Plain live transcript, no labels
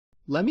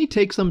Let me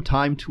take some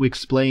time to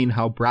explain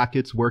how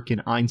brackets work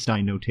in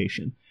Einstein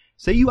notation.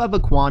 Say you have a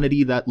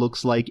quantity that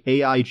looks like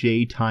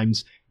aij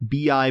times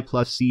bi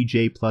plus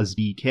cj plus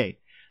dk.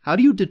 How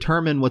do you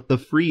determine what the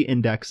free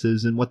index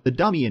is and what the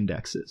dummy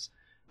index is?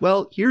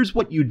 Well, here's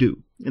what you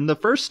do. In the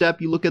first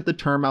step, you look at the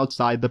term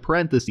outside the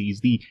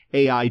parentheses, the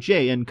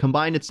aij, and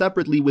combine it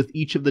separately with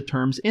each of the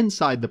terms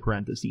inside the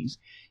parentheses.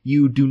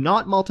 You do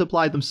not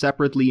multiply them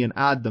separately and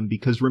add them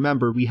because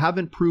remember, we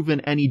haven't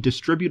proven any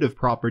distributive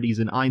properties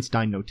in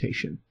Einstein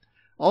notation.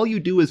 All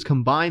you do is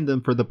combine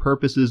them for the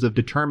purposes of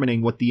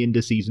determining what the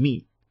indices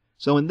mean.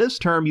 So in this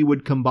term, you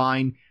would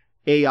combine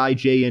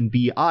aij and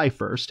bi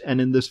first,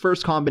 and in this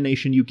first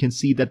combination you can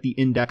see that the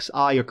index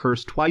I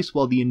occurs twice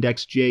while the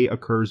index j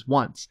occurs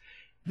once.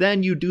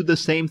 Then you do the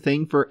same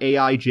thing for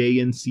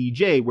aij and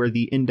cj, where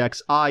the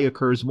index I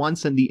occurs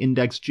once and the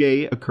index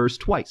j occurs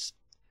twice.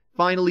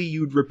 Finally,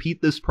 you'd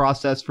repeat this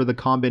process for the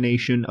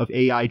combination of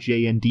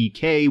aij and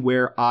dk,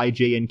 where I,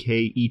 j, and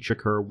k each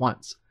occur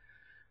once.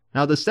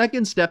 Now the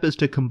second step is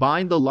to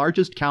combine the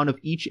largest count of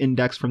each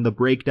index from the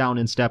breakdown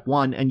in step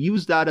 1 and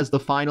use that as the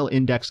final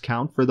index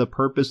count for the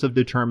purpose of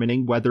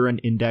determining whether an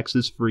index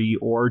is free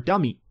or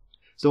dummy.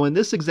 So in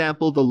this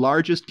example, the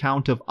largest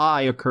count of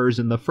I occurs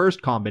in the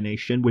first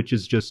combination, which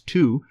is just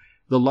 2.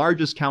 The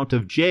largest count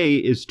of j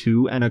is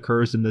 2 and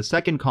occurs in the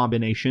second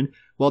combination,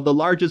 while the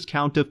largest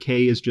count of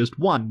k is just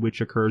 1, which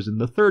occurs in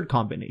the third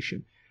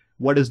combination.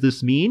 What does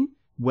this mean?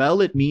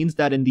 Well, it means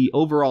that in the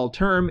overall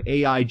term,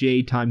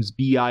 aij times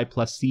bi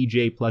plus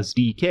cj plus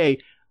dk,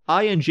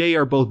 I and j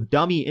are both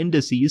dummy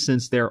indices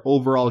since their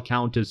overall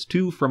count is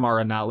 2 from our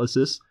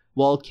analysis,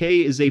 while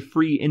k is a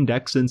free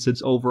index since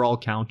its overall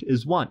count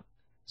is 1.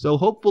 So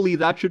hopefully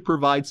that should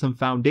provide some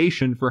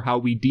foundation for how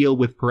we deal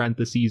with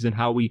parentheses and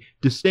how we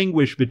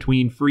distinguish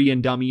between free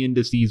and dummy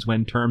indices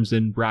when terms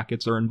in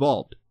brackets are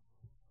involved.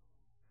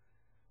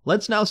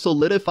 Let's now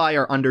solidify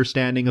our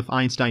understanding of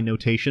Einstein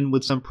notation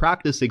with some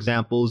practice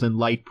examples and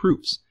light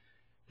proofs.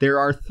 There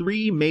are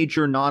 3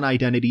 major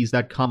non-identities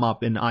that come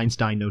up in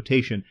Einstein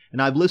notation, and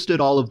I've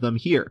listed all of them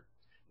here.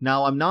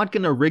 Now, I'm not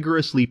going to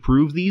rigorously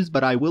prove these,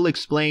 but I will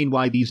explain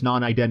why these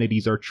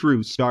non-identities are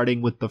true,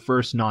 starting with the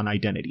first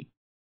non-identity.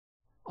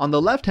 On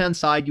the left-hand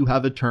side, you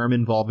have a term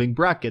involving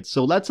brackets,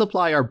 so let's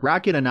apply our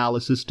bracket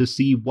analysis to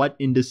see what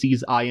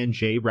indices I and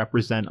j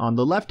represent on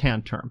the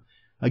left-hand term.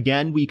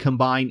 Again, we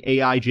combine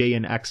aij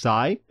and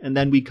xi, and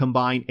then we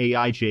combine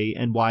aij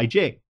and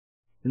yj.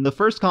 In the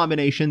first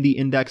combination, the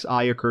index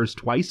I occurs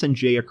twice and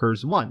j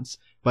occurs once,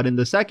 but in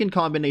the second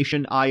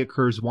combination, I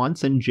occurs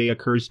once and j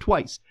occurs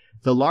twice.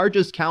 The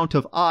largest count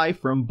of I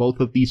from both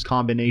of these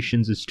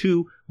combinations is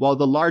 2, while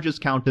the largest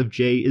count of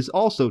j is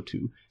also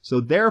 2.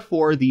 So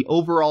therefore, the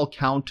overall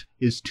count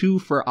is 2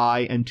 for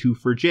I and 2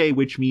 for j,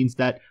 which means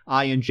that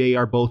I and j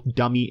are both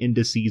dummy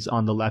indices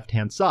on the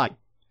left-hand side.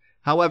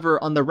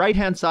 However, on the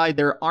right-hand side,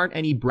 there aren't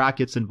any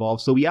brackets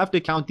involved, so we have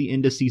to count the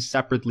indices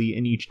separately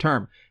in each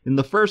term. In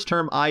the first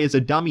term, I is a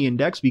dummy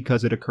index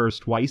because it occurs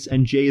twice,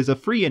 and j is a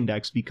free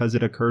index because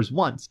it occurs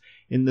once.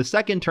 In the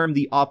second term,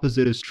 the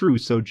opposite is true,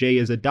 so j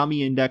is a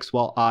dummy index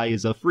while I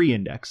is a free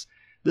index.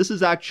 This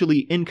is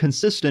actually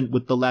inconsistent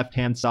with the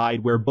left-hand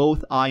side, where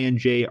both I and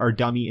j are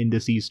dummy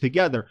indices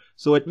together,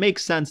 so it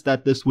makes sense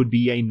that this would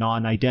be a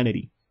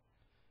non-identity.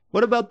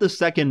 What about the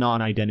second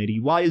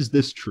non-identity? Why is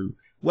this true?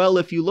 Well,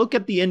 if you look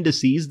at the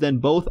indices, then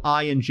both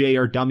I and j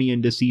are dummy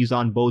indices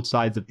on both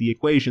sides of the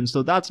equation,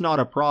 so that's not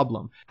a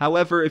problem.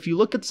 However, if you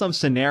look at some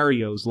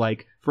scenarios,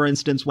 like, for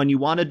instance, when you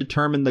want to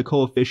determine the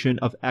coefficient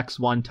of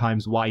x1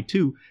 times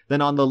y2, then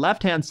on the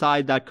left-hand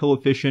side, that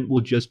coefficient will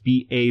just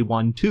be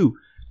a12.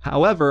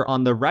 However,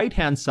 on the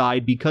right-hand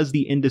side, because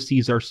the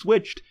indices are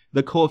switched,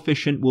 the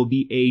coefficient will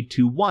be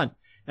a21.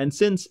 And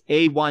since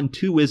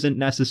a12 isn't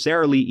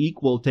necessarily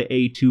equal to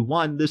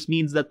a21, this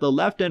means that the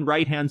left and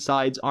right-hand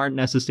sides aren't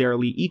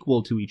necessarily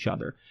equal to each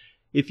other.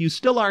 If you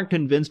still aren't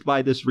convinced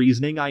by this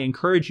reasoning, I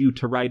encourage you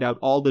to write out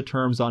all the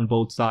terms on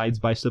both sides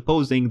by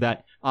supposing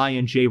that I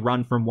and j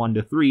run from 1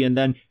 to 3, and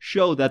then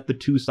show that the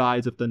two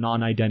sides of the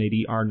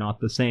non-identity are not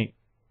the same.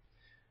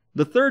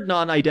 The third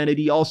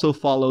non-identity also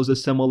follows a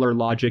similar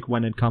logic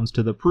when it comes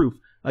to the proof.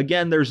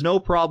 Again, there's no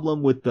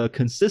problem with the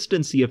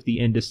consistency of the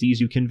indices.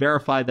 You can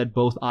verify that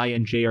both I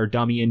and j are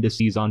dummy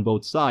indices on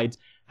both sides.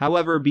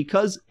 However,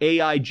 because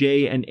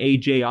aij and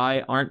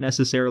aji aren't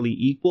necessarily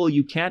equal,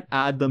 you can't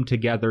add them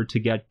together to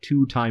get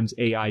 2 times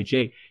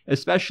aij,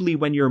 especially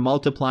when you're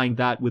multiplying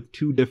that with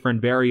 2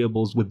 different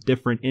variables with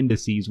different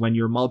indices, when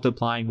you're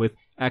multiplying with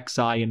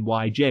xi and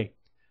yj.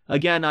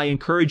 Again, I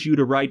encourage you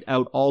to write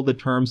out all the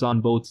terms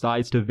on both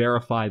sides to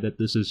verify that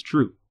this is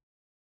true.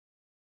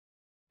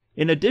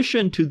 In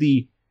addition to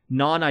the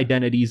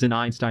non-identities in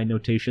Einstein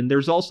notation,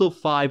 there's also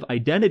 5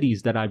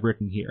 identities that I've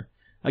written here.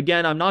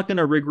 Again, I'm not going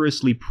to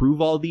rigorously prove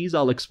all these.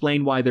 I'll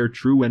explain why they're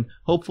true, and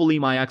hopefully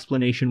my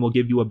explanation will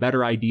give you a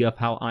better idea of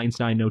how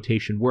Einstein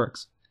notation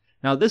works.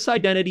 Now, this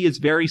identity is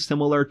very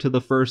similar to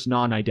the first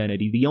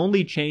non-identity. The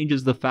only change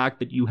is the fact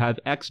that you have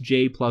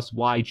xj plus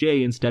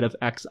yj instead of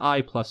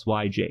xi plus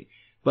yj.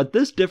 But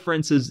this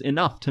difference is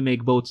enough to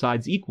make both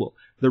sides equal.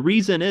 The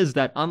reason is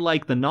that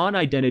unlike the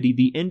non-identity,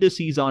 the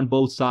indices on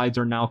both sides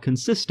are now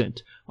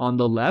consistent. On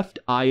the left,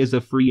 I is a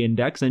free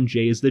index and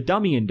j is the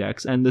dummy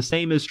index, and the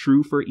same is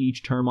true for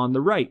each term on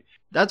the right.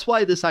 That's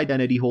why this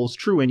identity holds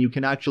true, and you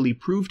can actually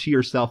prove to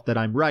yourself that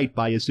I'm right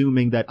by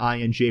assuming that I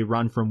and j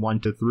run from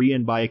 1 to 3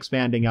 and by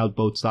expanding out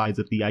both sides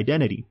of the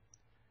identity.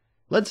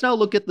 Let's now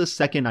look at the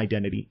second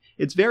identity.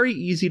 It's very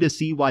easy to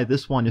see why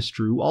this one is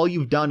true. All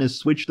you've done is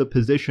switch the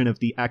position of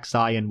the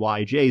xi and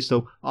yj,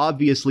 so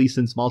obviously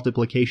since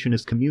multiplication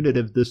is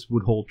commutative, this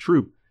would hold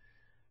true.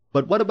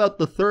 But what about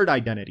the third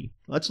identity?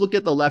 Let's look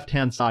at the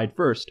left-hand side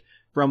first.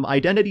 From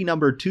identity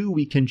number 2,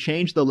 we can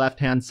change the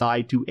left-hand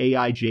side to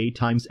aij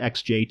times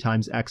xj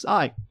times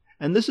xi.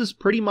 And this is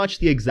pretty much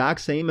the exact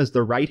same as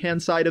the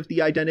right-hand side of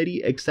the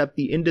identity, except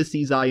the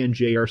indices I and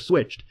j are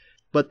switched.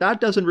 But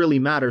that doesn't really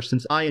matter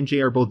since I and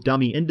j are both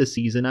dummy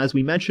indices, and as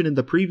we mentioned in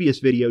the previous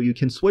video, you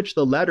can switch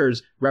the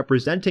letters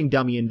representing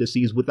dummy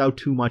indices without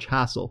too much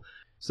hassle.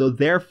 So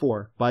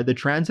therefore, by the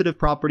transitive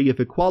property of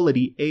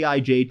equality,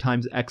 aij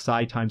times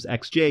xi times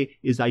xj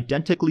is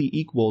identically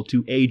equal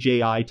to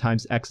aji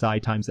times xi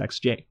times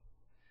xj.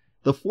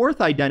 The fourth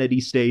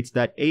identity states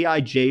that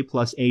aij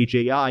plus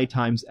aji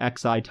times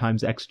xi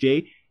times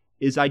xj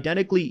is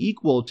identically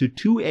equal to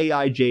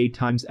 2aij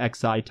times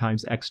xi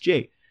times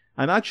xj.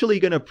 I'm actually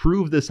going to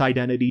prove this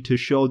identity to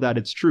show that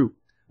it's true.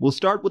 We'll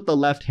start with the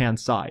left-hand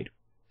side.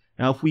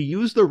 Now, if we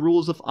use the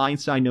rules of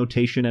Einstein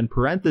notation and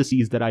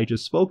parentheses that I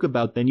just spoke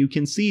about, then you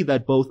can see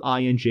that both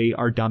I and j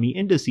are dummy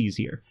indices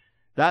here.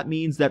 That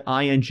means that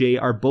I and j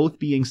are both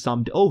being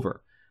summed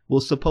over.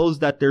 We'll suppose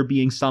that they're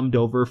being summed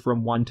over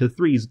from 1 to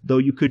 3, though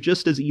you could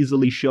just as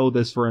easily show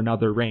this for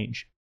another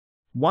range.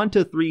 1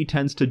 to 3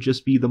 tends to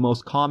just be the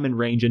most common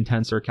range in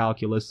tensor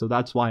calculus, so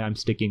that's why I'm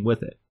sticking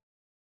with it.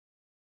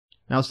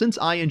 Now, since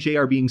I and j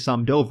are being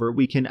summed over,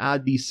 we can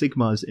add these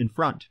sigmas in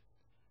front.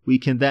 We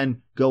can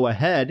then go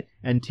ahead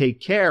and take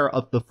care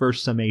of the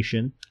first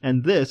summation,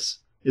 and this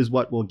is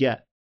what we'll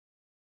get.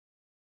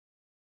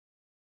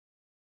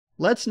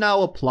 Let's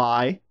now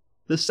apply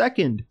the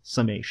second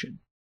summation.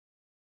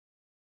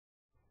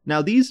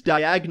 Now, these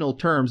diagonal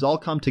terms all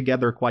come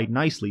together quite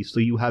nicely, so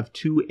you have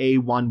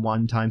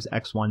 2a11 times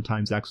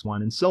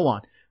x1 and so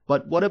on.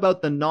 But what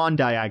about the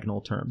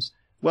non-diagonal terms?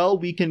 Well,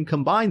 we can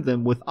combine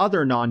them with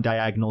other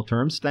non-diagonal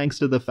terms thanks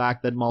to the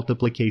fact that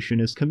multiplication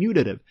is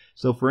commutative.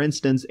 So for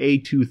instance,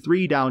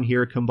 a23 down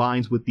here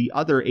combines with the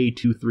other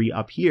a23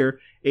 up here,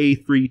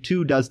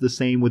 a32 does the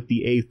same with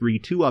the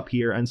a32 up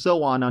here, and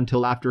so on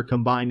until after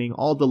combining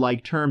all the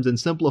like terms and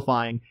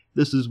simplifying,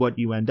 this is what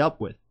you end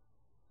up with.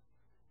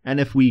 And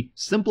if we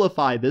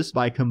simplify this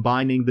by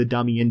combining the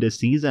dummy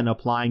indices and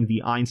applying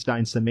the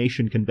Einstein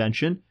Summation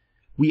Convention,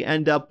 we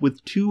end up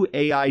with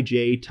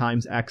 2aij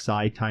times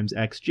xi times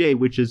xj,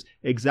 which is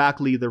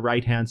exactly the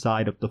right-hand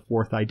side of the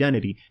fourth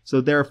identity. So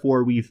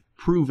therefore, we've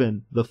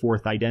proven the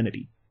fourth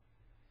identity.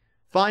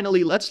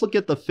 Finally, let's look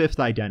at the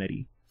fifth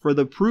identity. For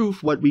the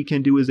proof, what we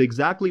can do is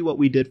exactly what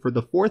we did for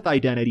the fourth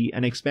identity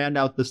and expand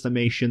out the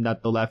summation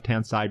that the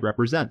left-hand side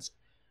represents.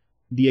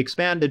 The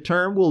expanded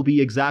term will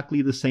be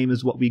exactly the same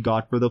as what we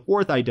got for the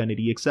fourth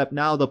identity, except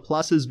now the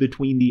pluses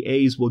between the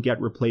a's will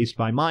get replaced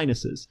by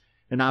minuses.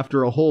 And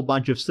after a whole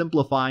bunch of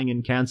simplifying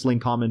and canceling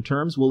common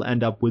terms, we'll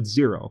end up with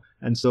 0,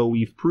 and so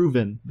we've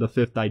proven the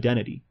fifth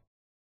identity.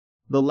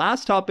 The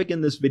last topic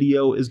in this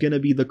video is going to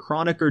be the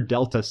Kronecker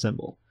Delta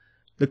symbol.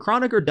 The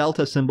Kronecker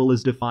Delta symbol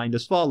is defined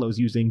as follows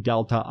using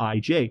delta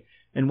ij,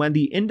 and when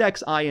the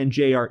index I and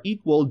j are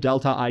equal,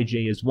 delta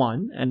ij is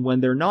 1, and when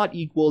they're not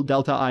equal,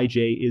 delta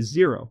ij is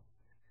 0.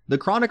 The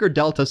Kronecker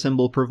Delta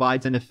symbol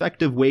provides an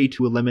effective way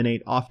to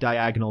eliminate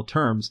off-diagonal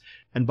terms,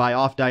 and by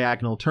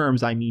off-diagonal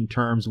terms I mean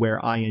terms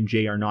where I and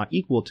j are not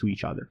equal to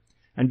each other.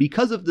 And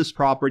because of this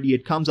property,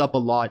 it comes up a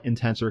lot in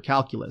tensor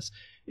calculus.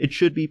 It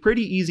should be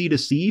pretty easy to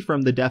see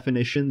from the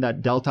definition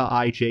that delta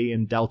ij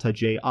and delta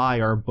ji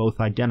are both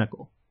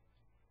identical.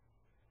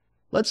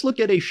 Let's look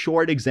at a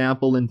short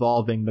example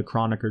involving the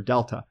Kronecker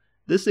delta.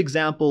 This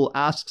example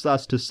asks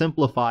us to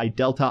simplify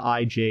delta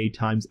ij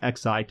times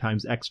xi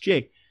times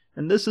xj.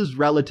 And this is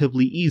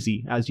relatively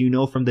easy. As you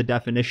know from the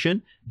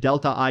definition,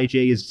 delta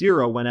ij is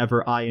 0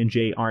 whenever I and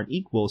j aren't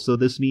equal, so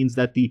this means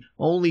that the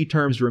only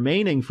terms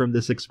remaining from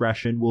this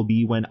expression will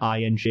be when I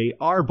and j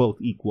are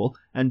both equal,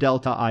 and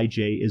delta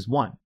ij is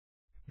 1.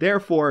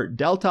 Therefore,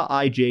 delta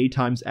ij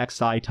times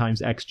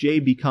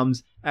xj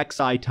becomes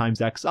xi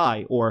times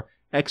xi, or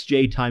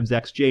xj times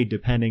xj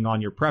depending on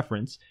your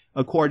preference,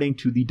 according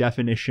to the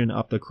definition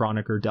of the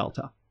Kronecker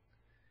delta.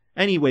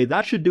 Anyway,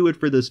 that should do it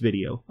for this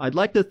video. I'd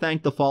like to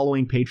thank the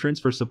following patrons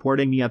for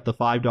supporting me at the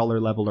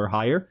 $5 level or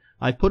higher.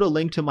 I've put a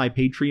link to my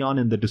Patreon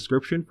in the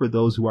description for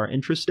those who are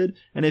interested,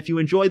 and if you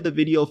enjoyed the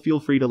video,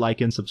 feel free to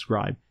like and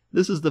subscribe.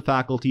 This is the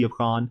Faculty of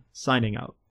Khan, signing out.